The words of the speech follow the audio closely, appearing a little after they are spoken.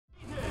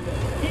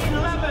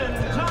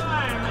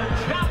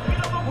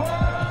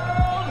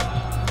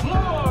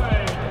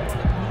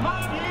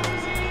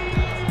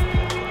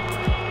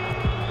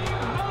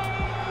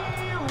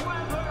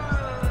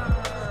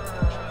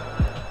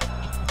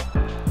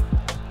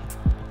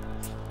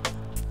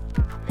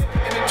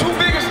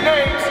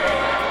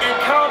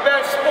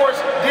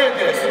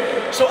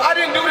So I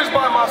didn't do this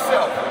by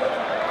myself.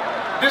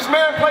 This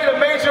man played a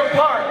major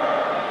part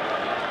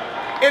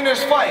in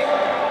this fight.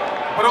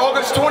 But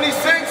August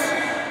 26th,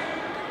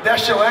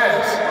 that's your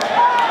ass.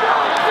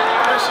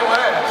 That's your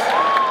ass.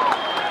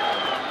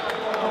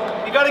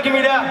 You gotta give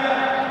me that.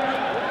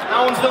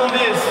 No one's done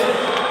this.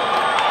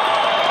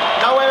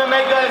 No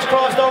MMA guys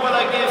crossed over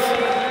like this.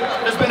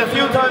 There's been a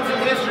few times in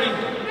history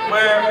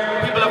where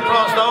people have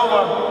crossed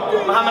over.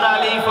 Muhammad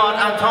Ali fought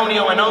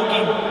Antonio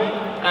Inoki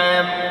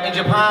in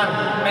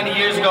Japan many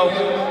years ago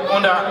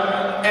under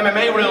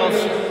MMA rules.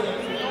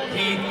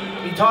 He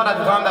thought at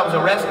the time that was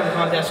a wrestling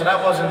contest, so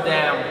that wasn't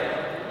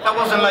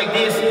like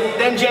this.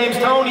 Then James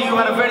Toney, who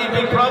had a very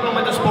big problem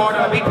with the sport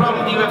and a big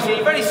problem with the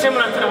UFC, very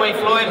similar to the way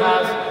Floyd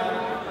has,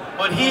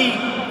 but he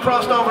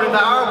crossed over into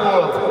our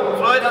world.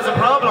 Floyd has a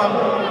problem,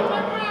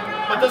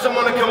 but doesn't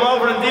want to come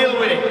over and deal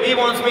with it. He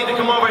wants me to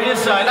come over his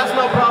side. That's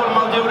no problem,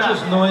 I'll do that.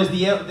 Just noise.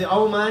 The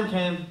old man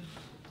came.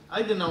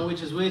 I didn't know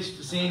which is which,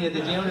 the senior, the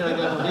junior, I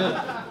don't know.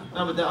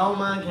 No, but the old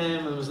man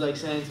came and was like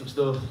saying some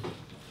stuff.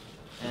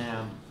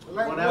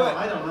 Like whatever, what?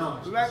 I don't know.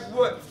 Like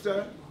what,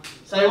 sir?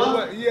 Say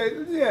what?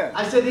 Yeah.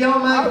 I said the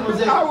old man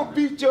was I will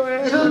beat your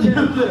ass. You'll do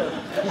it.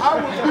 I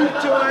will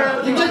beat your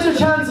ass. You get your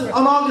chance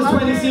on August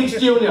 26th,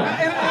 Junior.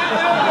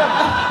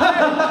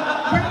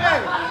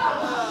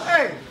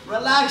 Hey.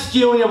 Relax,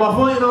 Junior. We're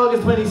fighting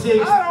August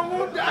 26th.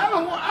 I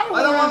don't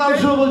want no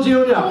trouble,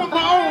 Junior. I want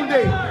my own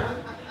day. I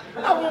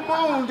want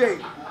my own day.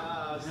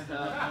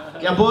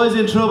 Your boy's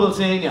in trouble,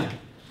 Senior.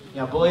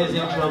 Your boy is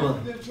in trouble.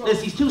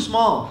 Listen, he's too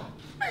small.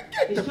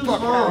 He's too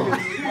small.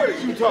 What are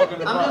you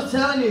talking about? I'm just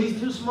telling you, he's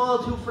too small,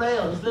 too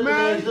frail.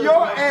 Man,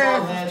 your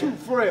ass is too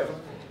frail.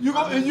 You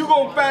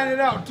gonna find it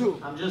out too.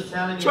 I'm just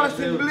telling you. Trust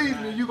and believe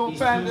me, you gonna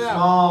find it out. He's too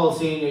small,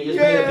 Senior. You just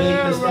made a big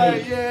mistake.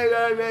 Right.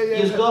 Yeah.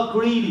 You just got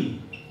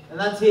greedy, and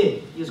that's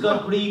it. You just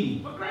got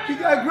greedy. He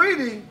got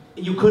greedy.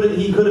 He could have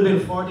been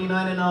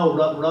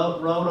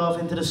 49-0, rode off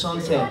into the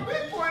sunset.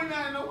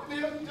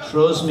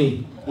 Trust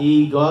me,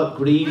 he got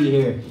greedy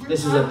here.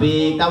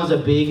 That was a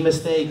big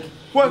mistake.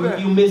 You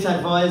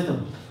misadvised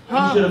him.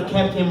 You should have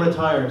kept him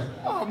retired.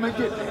 Oh man,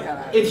 get the hell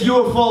out. It's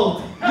your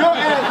fault. Your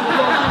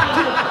ass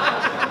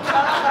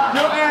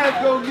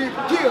gonna get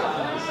killed.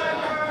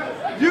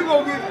 You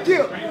gonna get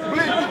killed.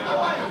 Believe me.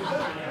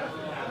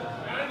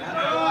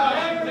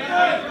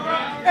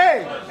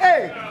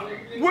 Hey,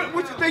 what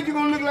you think you're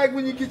gonna look like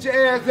when you get your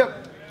ass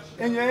up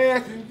and your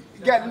ass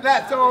got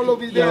knots all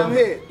over your damn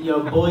head?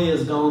 Your boy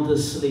is going to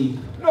sleep.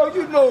 No,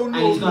 you know. And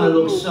he's gonna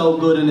look so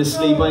good in his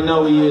sleep. I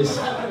know he is.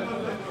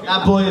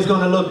 That boy is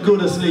gonna look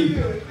good asleep.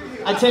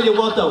 I tell you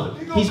what though,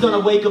 he's gonna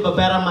wake up a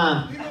better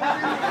man.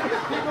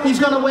 He's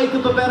gonna wake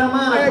up a better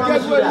man, I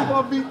promise you that. He's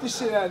gonna beat the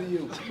shit out of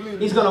you.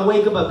 He's gonna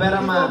wake up a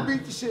better man. He's gonna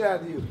beat the shit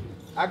out of you.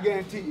 I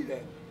guarantee you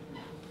that.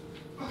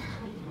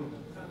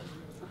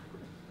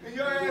 And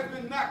your ass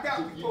been knocked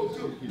out before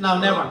too. No,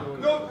 never.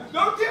 No,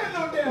 don't tell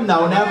no damn.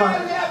 No, never.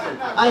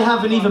 I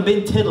haven't even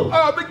been tittled.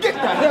 Oh, but get the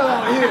hell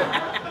out of here.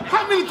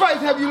 How many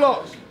fights have you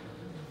lost?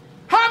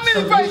 How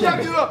many fights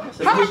have you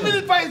lost? How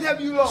many fights have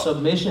you lost?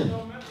 Submission.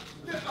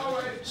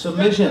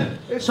 Submission.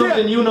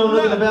 Something you know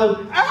nothing about.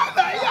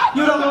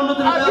 You don't know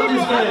nothing about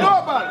this game.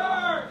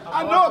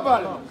 I know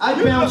about it.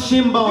 I bounced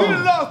shin bone you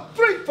lost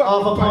 3 fights.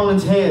 Off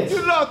opponents' heads.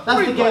 You lost 3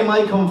 That's the game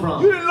I come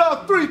from. You done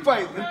lost 3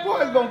 fights. And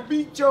boy's gonna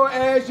beat your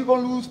ass, you're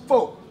gonna lose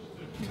 4.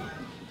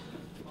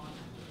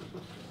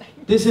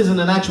 This isn't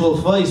an actual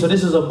fight, so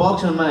this is a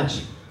boxing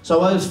match.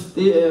 So I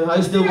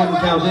still wouldn't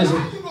count this.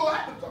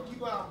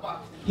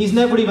 He's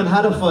never even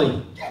had a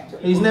fight.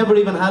 He's never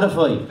even had a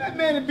fight. That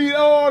man beat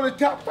all the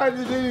top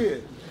fighters there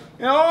is.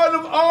 And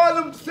all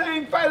them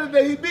same fighters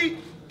that he beat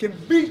can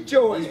beat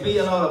your ass. He's beat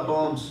a lot of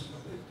bums.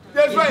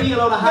 That's right. Beat a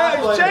lot of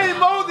half fighters. Shane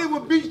Mosley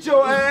would beat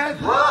your ass.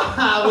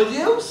 Would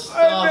you?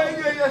 Stop.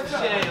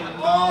 Shane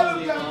all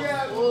them young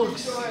guys would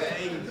beat your ass.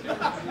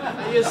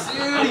 Are you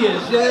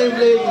serious? Shane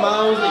Blake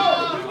Mosley.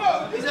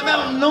 He's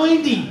about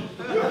 90.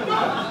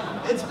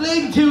 It's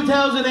Blake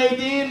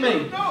 2018,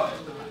 mate.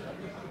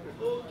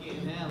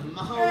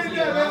 Ain't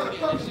never had a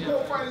fucking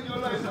cold fight in your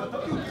life, so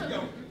don't you get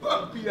your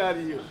fuck beat out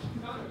of you.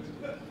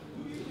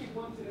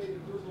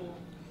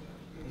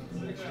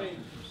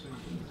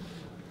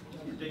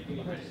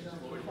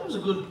 That was a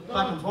good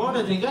back and forth,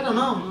 I think. I don't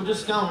know. We were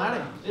just going at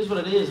it. It is what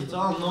it is. It's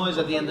all noise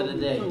at the end of the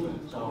day.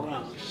 So.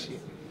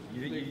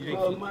 You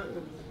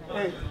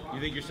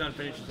think your son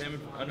finishes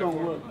him under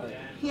 4?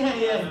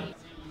 Yeah.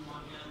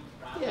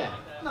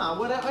 No,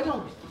 what I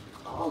don't.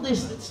 All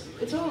this,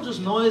 it's all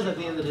just noise at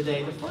the end of the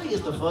day. The fight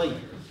is the fight.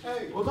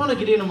 We're gonna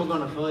get in and we're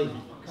gonna fight.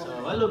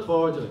 So I look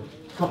forward to it.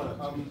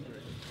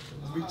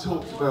 We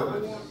talked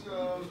about it.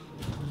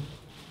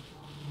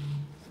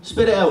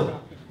 Spit it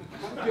out.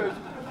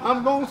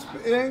 I'm gonna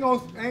spit it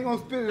out.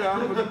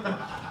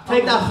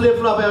 Take that flip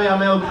flop out of your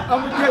mouth.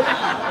 I'm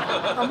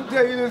gonna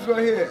tell you this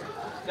right here.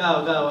 Go,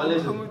 I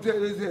listen. I'm gonna tell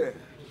you this here.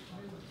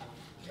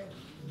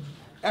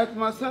 after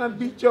my son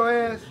beat your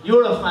ass?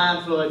 You're a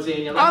fan, Floyd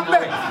Senior. I'm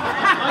next.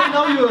 I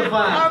know you're a fan.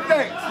 I'm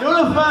next. You're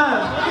a fan.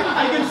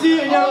 I can see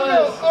it in your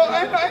eyes. Oh,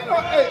 I know.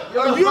 Hey,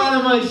 You're a fan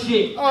of my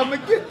shit. Oh,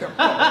 man, get the fuck.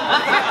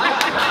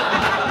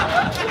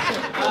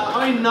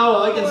 I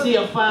know. I can see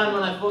a fan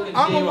when I fucking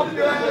see one.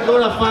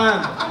 You're a fan.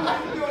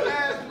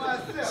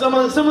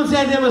 Someone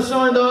sent him a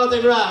signed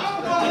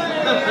autograph.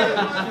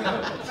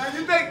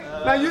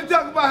 Now you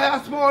talk about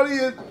how small he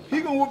is.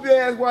 He gonna whoop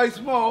your ass while he's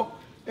small,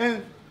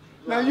 and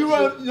now you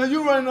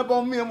running up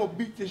on me. I'm gonna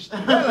beat this shit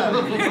out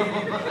of you.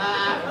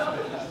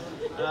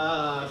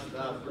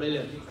 Stop.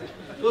 Brilliant.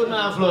 Good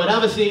man, Floyd.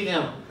 Have a seat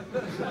now.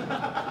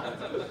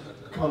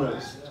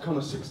 Conor,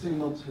 16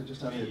 months ago,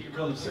 just having it.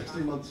 Conor,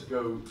 16 months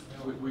ago,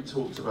 we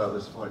talked about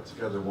this fight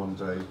together one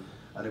day,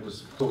 and it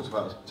was talked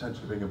about as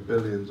potentially being $1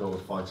 billion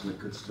fight, and it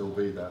could still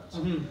be that.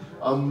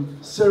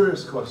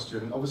 Serious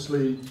question.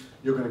 Obviously,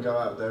 you're going to go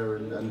out there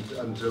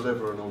and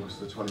deliver on August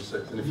the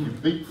 26th, and if you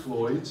beat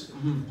Floyd,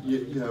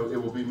 you know it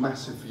will be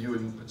massive for you,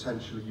 and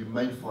potentially you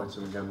may fight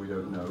him again. We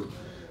don't know,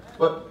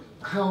 but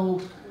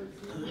how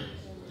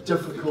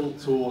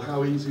difficult or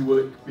how easy will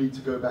it be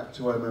to go back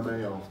to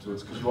MMA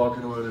afterwards? Because you are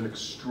going to earn an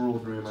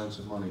extraordinary amount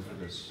of money for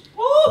this.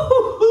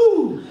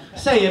 Woo-hoo-hoo.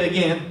 Say it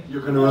again.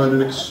 You're going to earn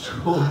an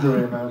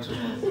extraordinary amount of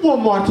money. One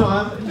more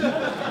time.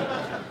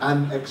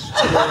 An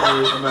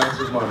extraordinary amount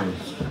of money.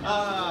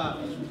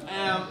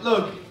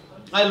 Look,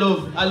 I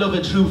love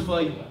a true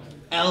fight.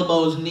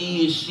 Elbows,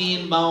 knees,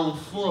 shin bone,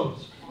 foot.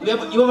 You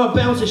ever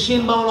bounce a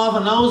shin bone off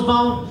a nose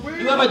bone?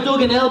 You ever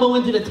dug an elbow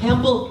into the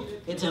temple?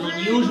 It's an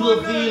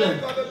unusual feeling.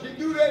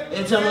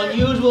 It's an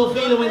unusual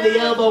feeling when the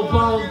elbow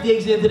bone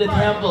digs into the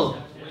temple.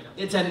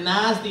 It's a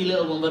nasty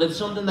little one, but it's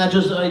something that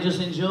I just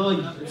enjoy.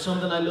 It's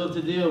something I love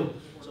to do.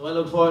 So I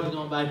look forward to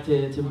going back to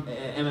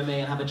MMA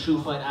and have a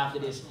true fight after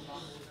this.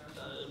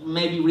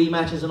 Maybe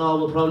rematches and all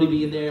will probably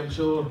be in there, I'm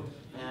sure.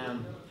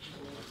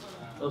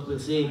 Look, we'll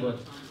see, but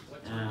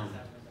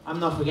I'm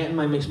not forgetting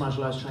my mixed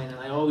martial arts training.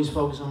 I always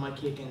focus on my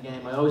kicking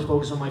game. I always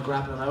focus on my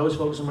grappling. I always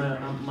focus on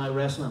my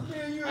wrestling.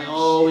 I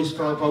always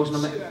focus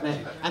on my...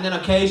 And then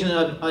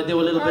occasionally I do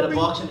a little bit of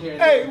boxing here.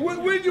 Hey,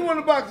 when do you want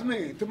to box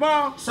me?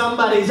 Tomorrow?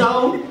 Somebody's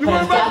home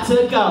has got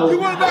to go. You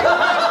want to box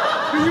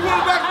me? Do you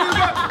want to box me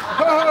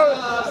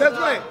tomorrow? That's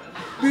right.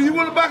 Do you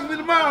want to box me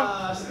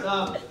tomorrow?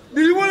 Stop.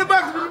 Do you want to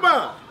box me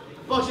tomorrow?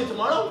 Box you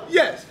tomorrow?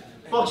 Yes.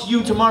 Box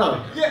you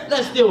tomorrow? Yeah.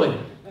 Let's do it.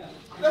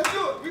 Let's do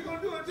it. We're going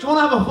to do it. Do you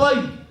want to have a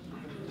fight?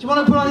 Do you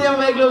want to put on the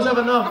MMA gloves and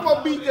have enough? I'm going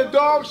to beat the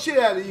dog shit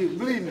out of you,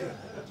 believe me.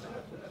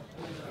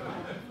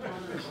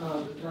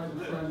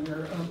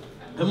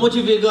 How much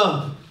have you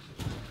got?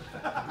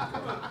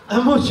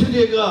 How much have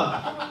you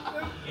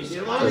got?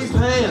 You're only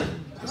paying.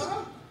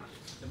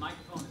 The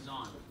microphone is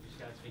on.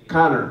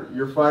 Conor,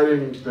 you're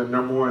fighting the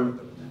 #1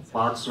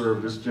 boxer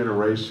of this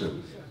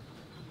generation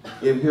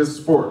in his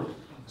sport.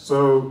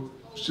 So,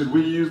 should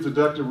we use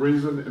deductive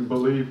reason and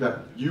believe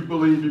that you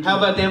believe you can... How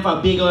about them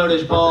for big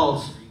Irish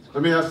balls?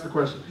 Let me ask the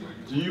question.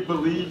 Do you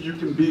believe you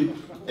can beat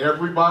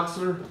every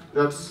boxer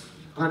that's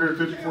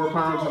 154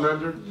 pounds and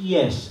under?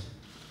 Yes.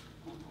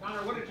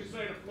 Conor, what did you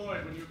say to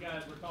Floyd when you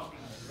guys were talking?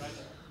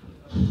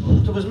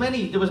 Right? There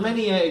was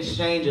many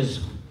exchanges.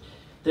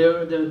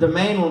 The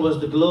main one was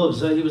the gloves.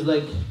 So he was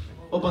like,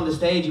 up on the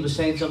stage, he was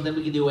saying something.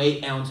 We could do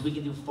 8 ounce. We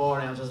could do 4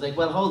 ounce. I was like,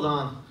 well, hold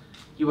on.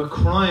 You were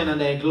crying, and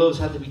their gloves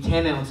had to be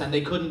 10 ounce, and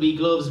they couldn't be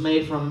gloves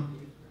made from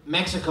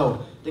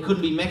Mexico. They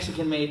couldn't be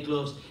Mexican-made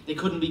gloves. They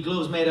couldn't be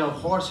gloves made out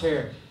of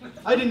horsehair.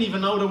 I didn't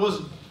even know there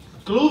was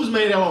gloves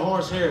made out of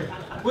horsehair.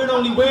 We're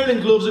only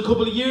wearing gloves a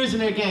couple of years in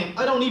their game.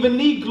 I don't even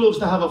need gloves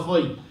to have a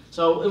fight.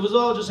 So it was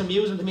all just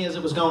amusing to me as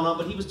it was going on.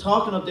 But he was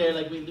talking up there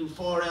like, we'll do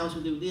 4 ounce,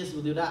 we'll do this,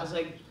 we'll do that. I was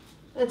like,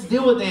 let's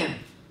do it then.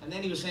 And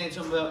then he was saying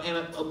something about,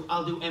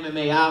 I'll do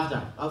MMA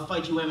after. I'll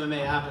fight you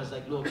MMA after. I was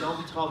like, look, don't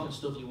be talking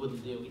stuff you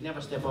wouldn't do. You'd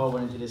never step over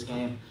into this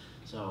game.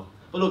 So,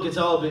 but look, it's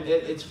all been,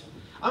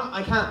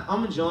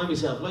 I'm enjoying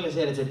myself. Like I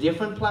said, it's a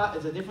different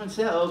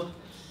setup.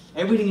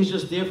 Everything is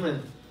just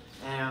different.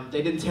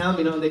 They didn't tell me,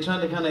 you know, they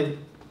tried to kind of,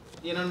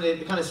 you know, they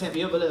kind of set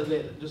me up a little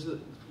bit, just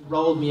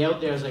rolled me out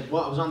there. I was like,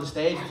 what? I was on the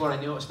stage before I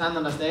knew it. I was standing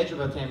on the stage for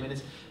about 10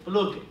 minutes. But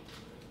look,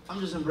 I'm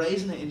just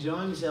embracing it,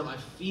 enjoying myself. I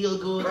feel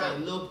good, I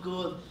look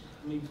good.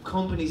 My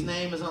company's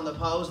name is on the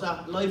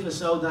poster. Life is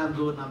so damn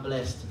good and I'm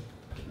blessed.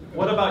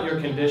 What about your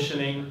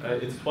conditioning?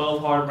 It's 12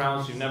 hard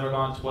rounds, you've never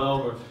gone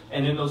 12,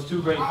 and in those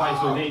 2 great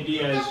fights with Nate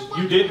Diaz,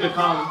 you did get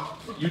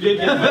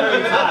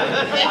very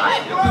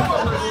tired.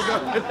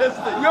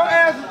 Your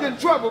ass is in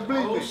trouble,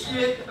 believe me.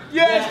 Shit.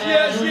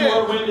 Yes. You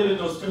were winded in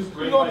those 2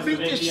 great fights with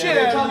Nate Diaz.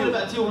 You're talking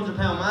about a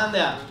 200-pound man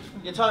there.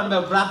 You're talking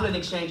about grappling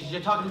exchanges.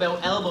 You're talking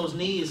about elbows,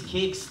 knees,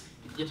 kicks.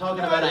 You're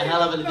talking about a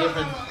hell of a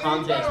different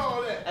contest.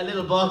 A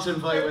little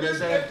boxing fight where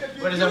there's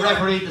a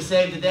referee to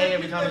save the day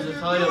every time there's a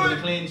tie up and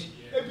a clinch.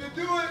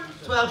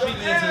 12 3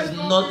 minutes is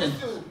nothing.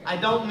 I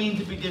don't mean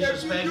to be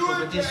disrespectful,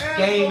 but this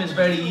game is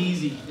very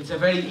easy. It's a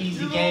very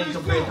easy game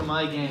compared to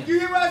my game. You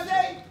hear what I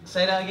say?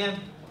 Say that again?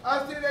 I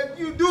said that if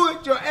you do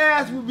it, your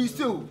ass will be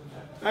sued.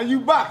 And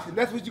you boxing.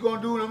 That's what you're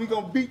going to do, and we're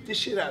going to beat the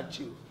shit out of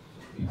you.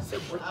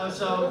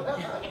 So,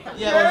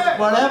 yeah,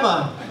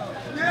 whatever.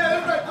 Yeah,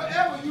 that's right,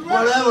 forever. You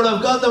right. Whatever,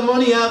 I've got the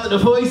money after the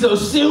fight, so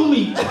sue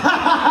me.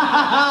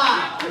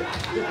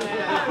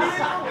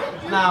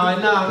 No,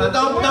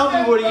 don't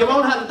be worried. You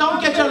won't have. Don't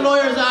get your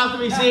lawyers after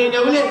me seeing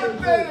you, will you?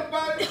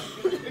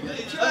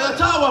 I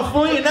thought we're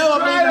fighting now.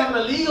 I'm making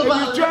an illegal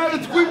battle. You trying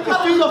to sweep the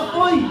feet? A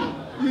fight.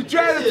 You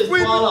trying to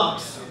sweep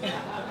bollocks.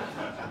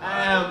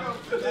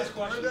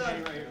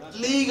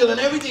 Legal and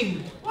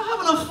everything. We're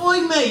having a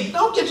fight, mate.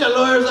 Don't get your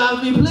lawyers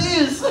after me,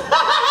 please.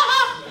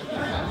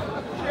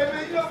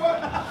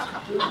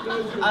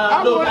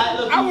 I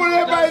want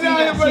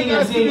everybody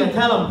down here.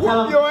 Tell him.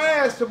 Your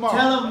ass tomorrow.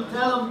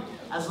 Tell him.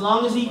 As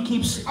long as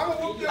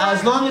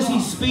he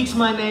speaks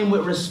my name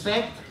with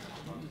respect,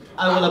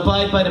 I will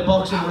abide by the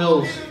boxing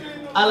rules.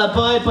 I'll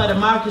abide by the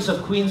Marquis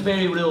of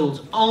Queensberry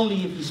rules,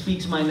 only if he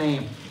speaks my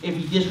name. If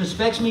he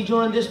disrespects me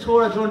during this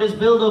tour or during this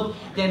build-up,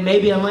 then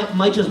maybe I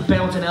might just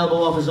bounce an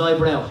elbow off his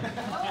eyebrow.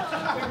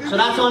 So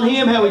that's on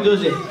him how he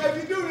does it. If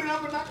you do, then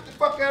I'm gonna knock the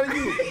fuck out of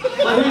you.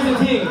 But here's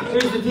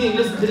the thing,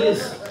 listen to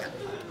this.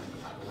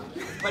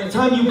 By the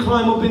time you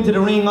climb up into the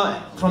ring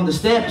from the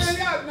steps,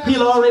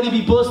 he'll already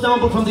be bust down,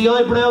 but from the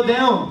eyebrow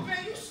down.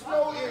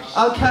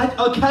 I'll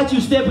catch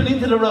you stepping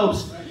into the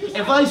ropes.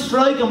 If I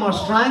strike him or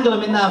strangle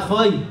him in that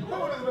fight,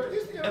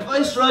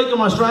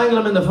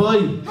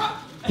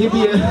 he'll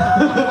be a... Get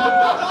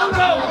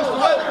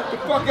the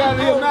fuck out of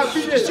here, man.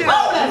 Beat the shit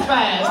out of you. That's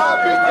fast. I'll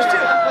beat the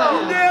shit out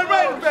of you. Damn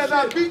right, fast.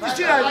 I'll beat the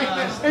shit out of you.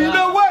 And you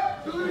know what?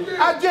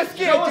 I just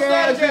scared your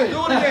ass. Do it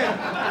again.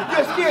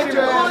 Just scared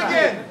your ass. Do it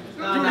again.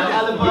 Do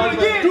it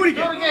again. Do it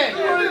again.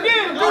 Do it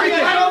again. Do it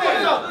again. Do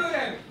it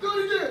again. Do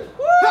it again.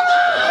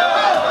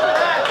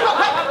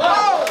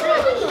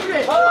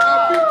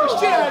 I'll beat the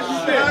shit out of you,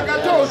 man. Like I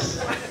told you.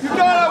 You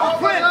thought I was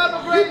playing.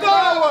 You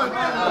thought I was.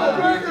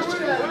 What are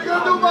you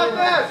gonna do about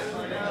that?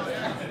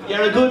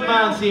 You're a good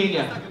man,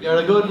 Senior. You're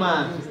a good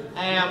man.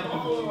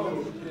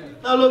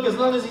 Now look, as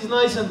long as he's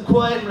nice and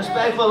quiet and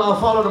respectful, I'll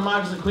follow the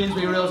Marquis of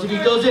Queensberry rules. If he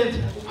doesn't,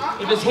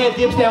 if his head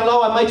dips down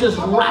low, I might just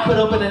wrap it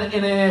up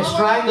in a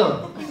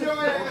strangle.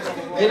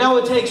 You know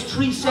it takes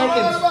 3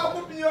 seconds.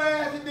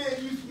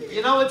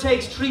 You know it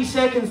takes 3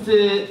 seconds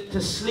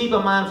to sleep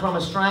a man from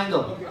a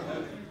strangle.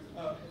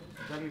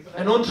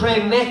 An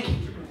untrained neck,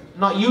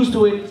 not used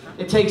to it,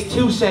 it takes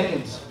 2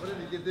 seconds.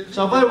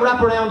 So if I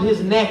wrap around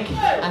his neck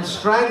and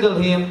strangle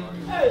him,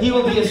 he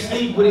will be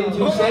asleep within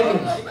 2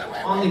 seconds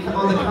on the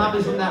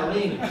canvas in that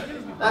ring.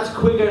 That's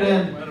quicker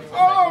than it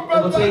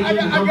will take you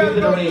to come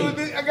into the ring.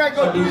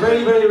 So be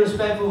very, very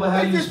respectful with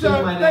how you speak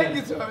my name. Thank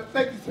you, sir.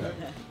 Thank you, sir.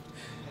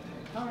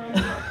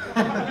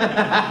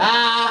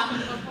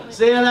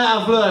 See you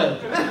later, Floyd.